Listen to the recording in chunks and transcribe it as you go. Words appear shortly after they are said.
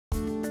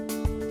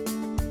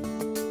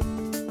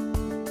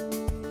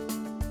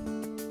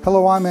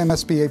Hello, I'm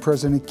MSBA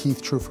President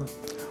Keith Trufer.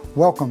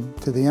 Welcome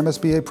to the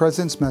MSBA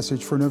President's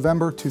Message for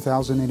November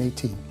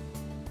 2018.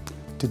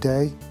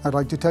 Today, I'd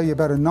like to tell you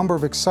about a number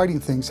of exciting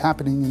things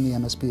happening in the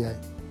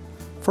MSBA.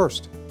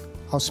 First,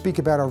 I'll speak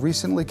about our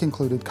recently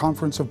concluded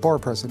Conference of Bar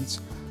Presidents,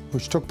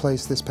 which took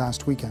place this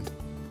past weekend.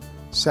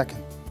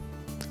 Second,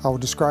 I will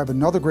describe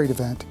another great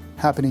event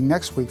happening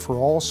next week for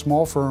all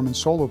small firm and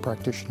solo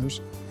practitioners,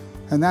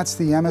 and that's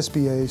the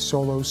MSBA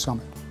Solo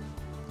Summit.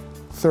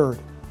 Third,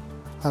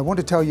 I want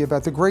to tell you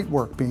about the great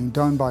work being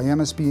done by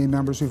MSBA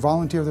members who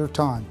volunteer their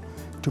time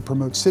to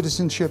promote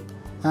citizenship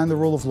and the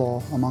rule of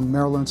law among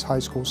Maryland's high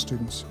school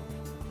students.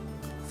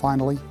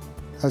 Finally,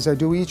 as I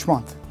do each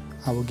month,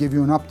 I will give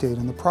you an update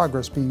on the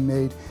progress being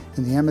made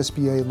in the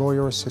MSBA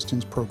Lawyer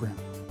Assistance Program.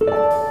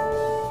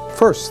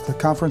 First, the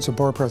Conference of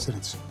Bar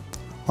Presidents.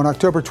 On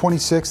October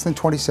 26th and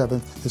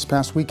 27th, this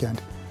past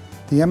weekend,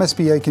 the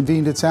MSBA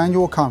convened its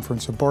annual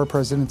Conference of Bar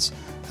Presidents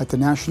at the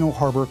National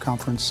Harbor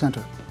Conference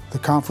Center. The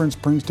conference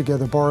brings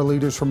together bar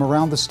leaders from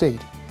around the state,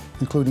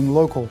 including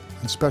local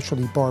and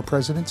specialty bar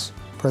presidents,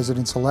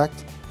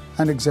 presidents-elect,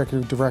 and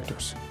executive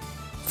directors,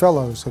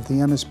 fellows of the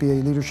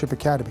MSBA Leadership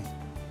Academy,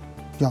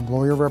 young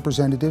lawyer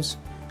representatives,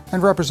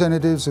 and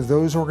representatives of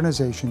those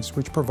organizations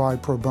which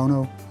provide pro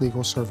bono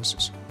legal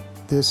services.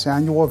 This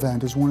annual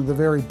event is one of the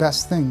very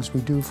best things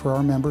we do for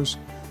our members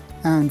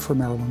and for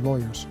Maryland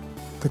lawyers.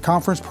 The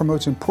conference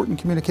promotes important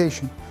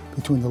communication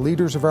between the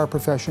leaders of our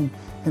profession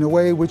in a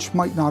way which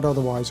might not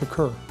otherwise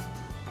occur.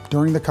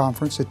 During the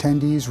conference,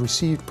 attendees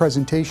received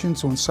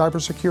presentations on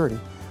cybersecurity,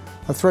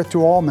 a threat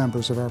to all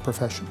members of our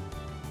profession.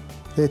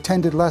 They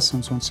attended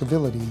lessons on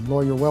civility and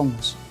lawyer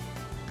wellness,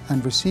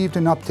 and received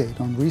an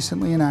update on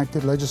recently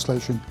enacted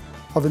legislation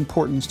of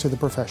importance to the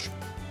profession.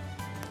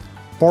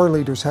 Bar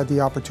leaders had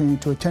the opportunity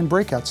to attend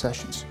breakout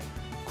sessions,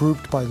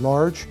 grouped by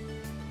large,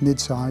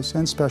 mid-size,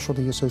 and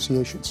specialty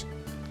associations,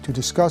 to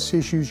discuss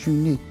issues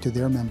unique to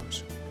their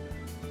members.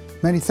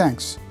 Many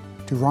thanks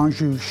to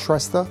Ranju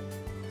Shrestha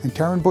and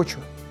Taryn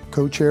Butcher,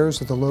 co-chairs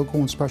of the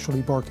Local and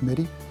Specialty Bar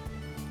Committee,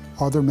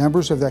 other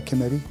members of that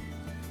committee,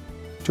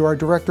 to our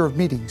Director of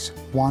Meetings,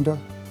 Wanda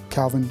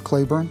Calvin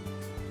Claiborne,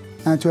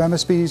 and to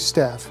MSB's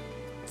staff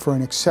for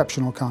an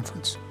exceptional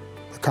conference.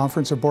 The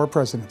Conference of Bar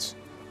Presidents,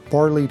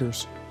 bar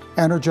leaders,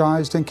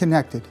 energized and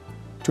connected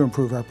to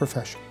improve our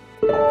profession.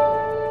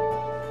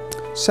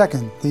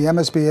 Second, the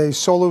MSBA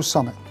Solo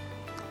Summit.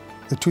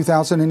 The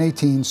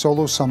 2018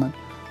 Solo Summit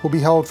will be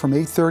held from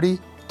 8:30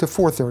 to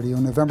 4:30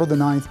 on November the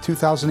 9th,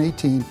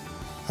 2018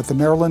 at the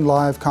Maryland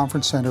Live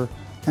Conference Center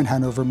in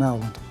Hanover,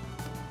 Maryland.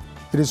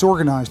 It is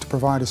organized to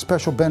provide a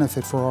special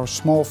benefit for our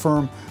small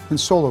firm and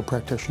solo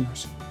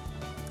practitioners.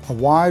 A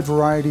wide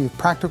variety of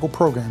practical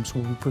programs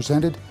will be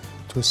presented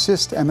to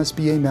assist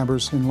MSBA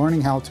members in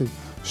learning how to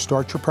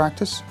start your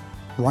practice,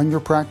 run your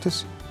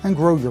practice, and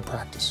grow your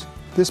practice.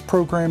 This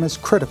program is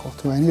critical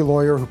to any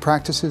lawyer who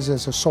practices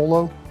as a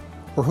solo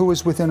or who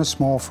is within a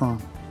small firm.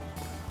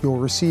 You will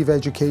receive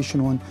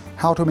education on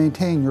how to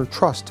maintain your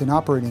trust and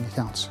operating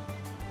accounts,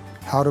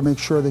 how to make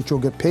sure that you'll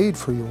get paid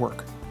for your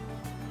work,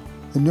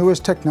 the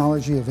newest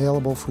technology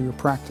available for your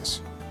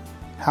practice,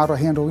 how to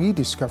handle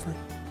e-discovery,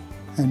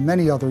 and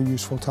many other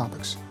useful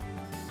topics.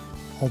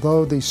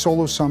 Although the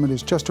Solo Summit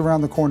is just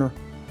around the corner,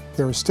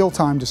 there is still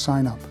time to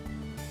sign up.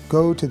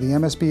 Go to the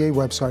MSBA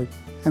website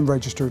and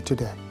register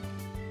today.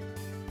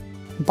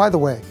 And by the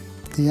way,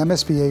 the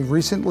MSBA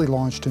recently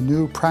launched a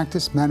new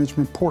practice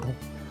management portal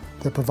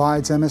that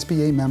provides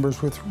MSBA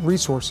members with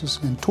resources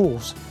and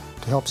tools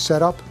to help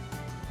set up,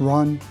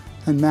 run,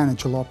 and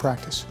manage a law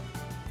practice.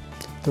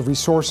 The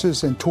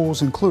resources and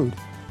tools include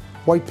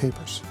white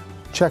papers,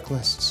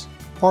 checklists,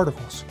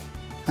 articles,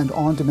 and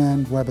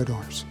on-demand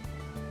webinars.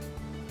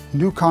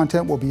 New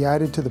content will be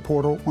added to the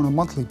portal on a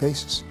monthly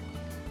basis.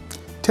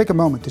 Take a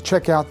moment to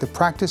check out the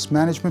Practice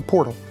Management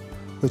Portal,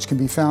 which can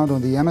be found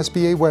on the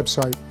MSBA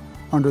website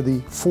under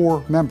the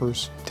For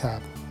Members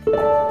tab.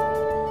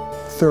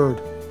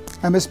 Third,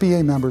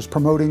 MSBA members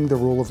promoting the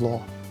rule of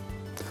law.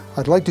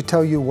 I'd like to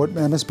tell you what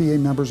MSBA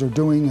members are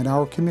doing in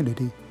our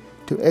community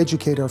to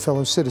educate our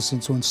fellow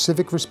citizens on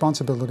civic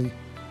responsibility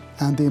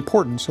and the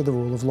importance of the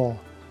rule of law.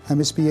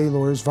 MSBA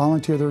lawyers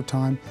volunteer their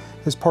time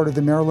as part of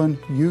the Maryland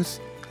Youth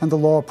and the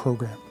Law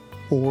program,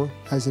 or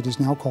as it is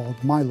now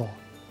called, My Law.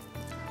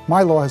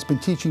 My Law has been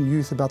teaching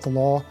youth about the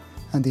law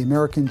and the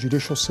American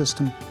judicial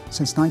system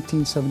since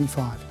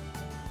 1975.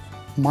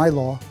 My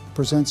Law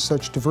presents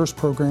such diverse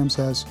programs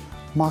as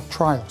mock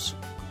trials,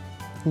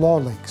 law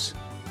links,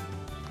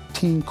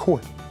 Teen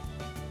Court,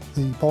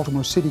 the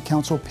Baltimore City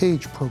Council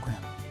Page program,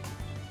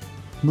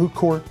 Moot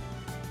Court,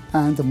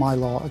 and the My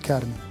Law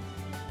Academy.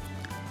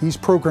 These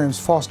programs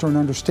foster an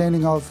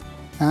understanding of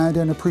and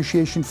an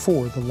appreciation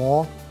for the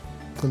law,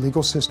 the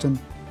legal system,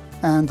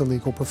 and the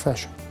legal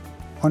profession.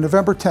 On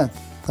November 10th,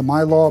 the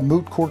My Law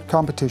Moot Court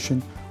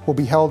competition will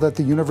be held at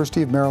the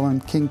University of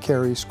Maryland King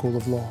Cary School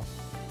of Law.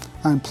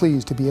 I am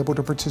pleased to be able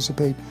to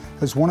participate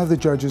as one of the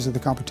judges of the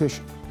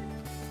competition.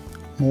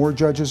 More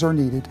judges are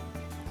needed,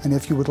 and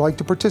if you would like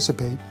to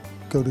participate,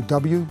 go to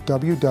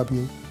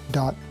www.mylaw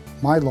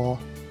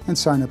and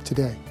sign up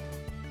today.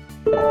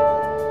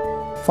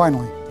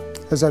 Finally,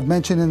 as I've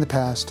mentioned in the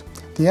past,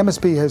 the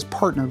MSBA has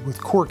partnered with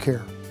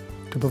CoreCare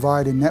to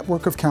provide a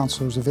network of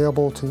counselors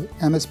available to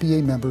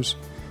MSBA members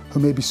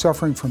who may be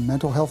suffering from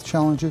mental health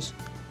challenges,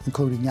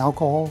 including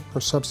alcohol or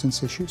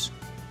substance issues.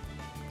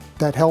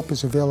 That help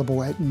is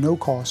available at no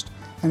cost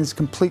and is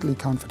completely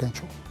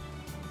confidential.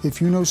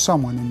 If you know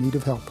someone in need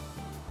of help,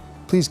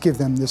 please give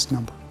them this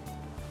number.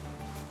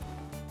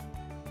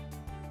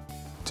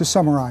 To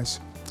summarize,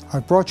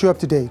 I've brought you up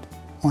to date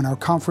on our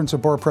Conference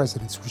of Bar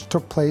Presidents, which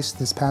took place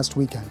this past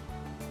weekend.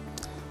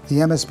 The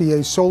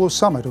MSBA Solo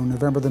Summit on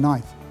November the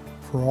 9th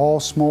for all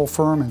small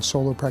firm and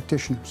solo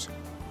practitioners.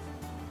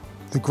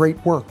 The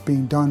great work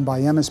being done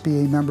by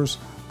MSBA members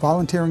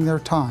volunteering their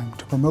time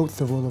to promote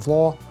the rule of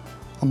law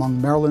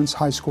among Maryland's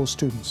high school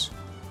students.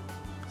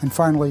 And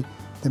finally,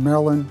 the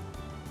Maryland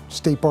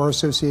State Bar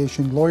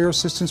Association Lawyer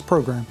Assistance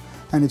Program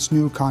and its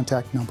new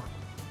contact number.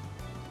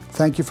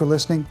 Thank you for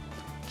listening.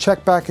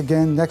 Check back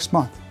again next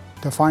month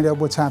to find out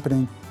what's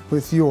happening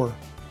with your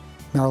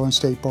Maryland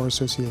State Bar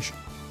Association.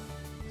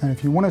 And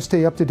if you want to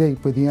stay up to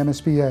date with the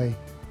MSBA,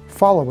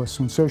 follow us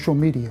on social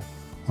media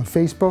on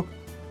Facebook,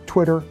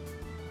 Twitter,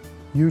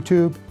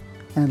 YouTube,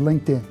 and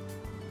LinkedIn.